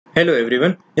Hello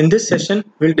everyone. In this session,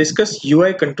 we'll discuss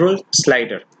UI control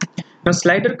slider. Now,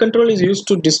 slider control is used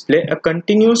to display a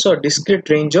continuous or discrete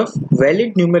range of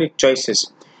valid numeric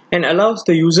choices and allows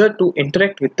the user to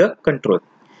interact with the control.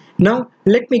 Now,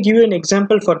 let me give you an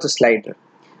example for the slider.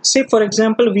 Say for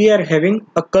example, we are having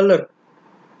a color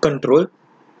control.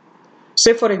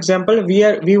 Say for example,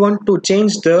 we want to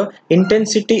change the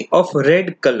intensity of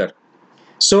red color.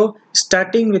 So,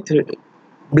 starting with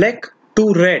black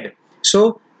to red.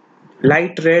 So,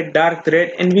 light red, dark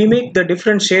red, and we make the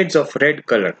different shades of red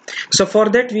color. So for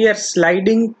that we are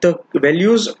sliding the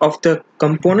values of the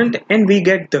component and we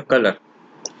get the color.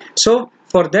 So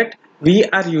for that we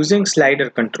are using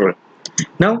slider control.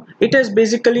 Now it is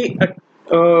basically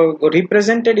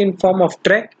represented in form of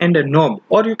track and a knob,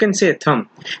 or you can say a thumb.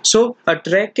 So a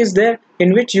track is there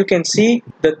in which you can see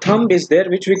the thumb is there,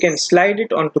 which we can slide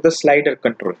it onto the slider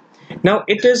control. Now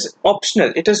it is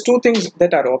optional. It is two things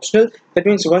that are optional. That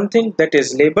means one thing that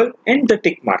is label and the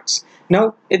tick marks.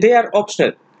 Now they are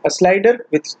optional. A slider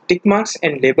with tick marks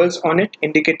and labels on it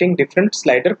indicating different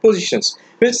slider positions.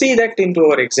 We'll see that into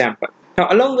our example. Now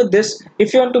along with this,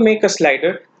 if you want to make a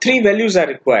slider, three values are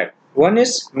required. One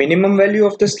is minimum value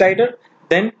of the slider,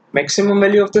 then maximum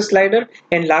value of the slider,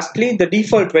 and lastly the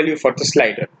default value for the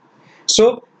slider.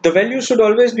 So the value should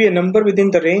always be a number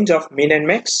within the range of min and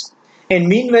max, and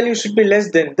mean value should be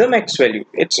less than the max value.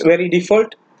 It's very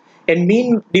default, and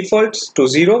mean defaults to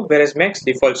 0 whereas max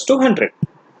defaults to 100.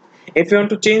 If you want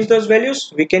to change those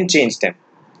values, we can change them.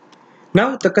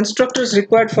 Now the constructors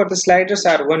required for the sliders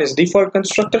are: one is default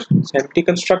constructor, empty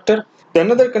constructor. The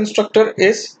another constructor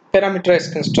is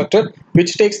parameterized constructor,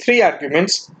 which takes three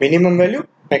arguments: minimum value,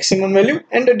 maximum value,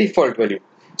 and a default value.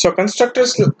 So constructor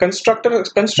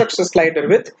constructs a slider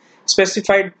with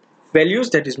specified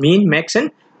values, that is mean, max,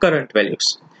 and current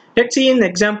values. Let's see an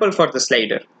example for the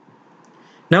slider.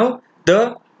 Now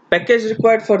the package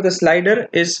required for the slider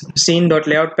is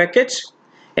scene.layout package.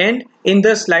 And in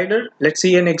the slider, let's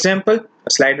see an example, a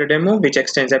slider demo which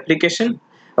extends application,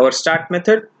 our start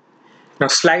method. Now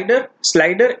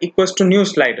slider equals to new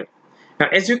slider. Now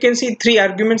as you can see, three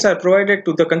arguments are provided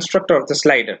to the constructor of the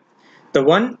slider. The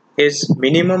one is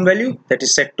minimum value, that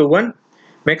is set to 1,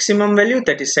 maximum value,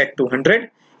 that is set to 100,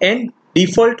 and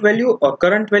default value or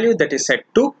current value, that is set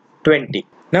to 20.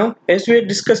 Now as we had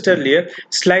discussed earlier,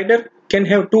 slider can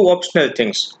have two optional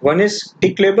things. One is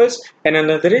tick labels and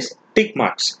another is tick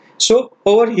marks. So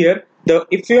over here,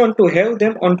 if you want to have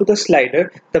them onto the slider,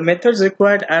 the methods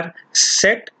required are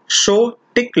set show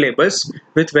tick labels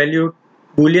with value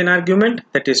boolean argument,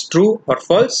 that is true or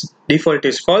false, default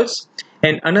is false,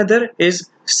 and another is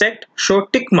set show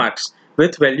tick marks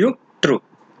with value true.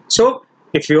 So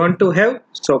if you want to have,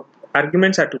 so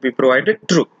arguments are to be provided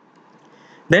true.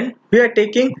 Then we are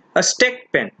taking a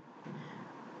stack pen.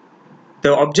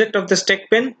 The object of the stack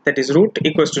pen, that is root,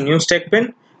 equals to new stack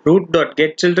pen,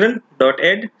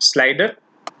 root.getChildren.add slider.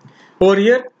 Over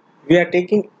here we are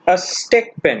taking a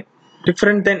stack pen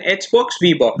different than hbox,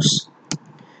 vbox.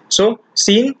 So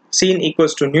scene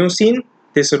equals to new scene.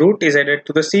 This root is added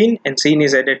to the scene and scene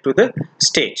is added to the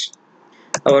stage.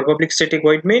 Our public static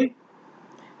void main.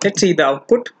 Let's see the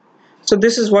output. So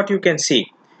this is what you can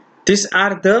see. These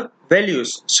are the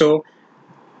values. So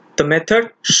the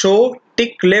method show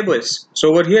tick labels. So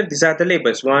over here these are the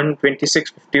labels: 1,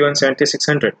 26, 51, 76,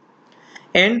 100.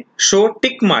 And show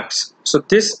tick marks. So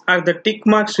these are the tick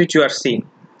marks which you are seeing.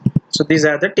 So these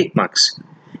are the tick marks.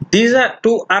 These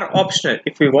two are optional.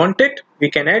 If we want it, we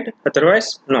can add,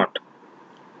 otherwise not.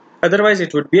 Otherwise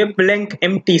it would be a blank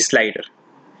empty slider.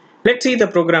 Let's see the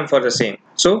program for the same.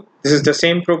 So this is the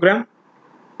same program.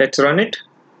 Let's run it.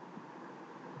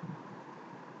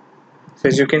 So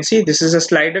as you can see, this is a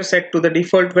slider set to the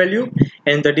default value,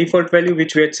 and the default value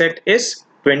which we had set is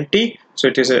 20. So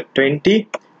it is a 20.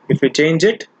 If we change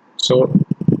it, so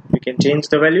we can change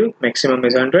the value. Maximum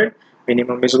is 100,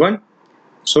 minimum is 1.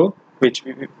 So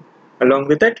along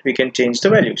with that we can change the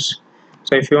values.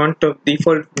 So if you want the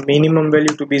default minimum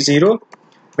value to be 0,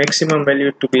 maximum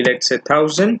value to be, let's say,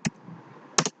 1000,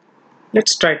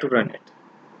 let's try to run it.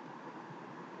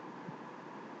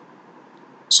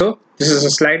 So this is a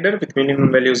slider with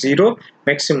minimum value 0,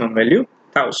 maximum value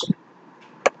 1000.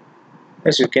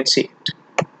 As you can see it.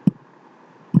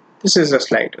 This is a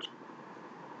slider.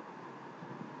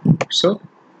 So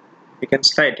we can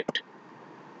slide it.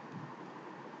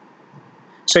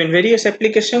 So in various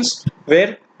applications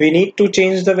where we need to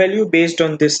change the value based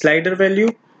on this slider value,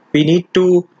 we need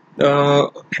to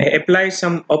apply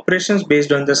some operations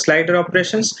based on the slider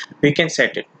operations, we can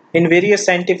set it. In various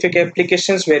scientific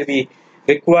applications where we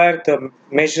require the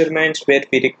measurements, where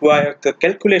we require the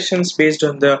calculations based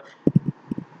on the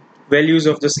values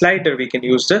of the slider, we can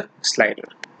use the slider.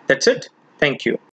 That's it. Thank you.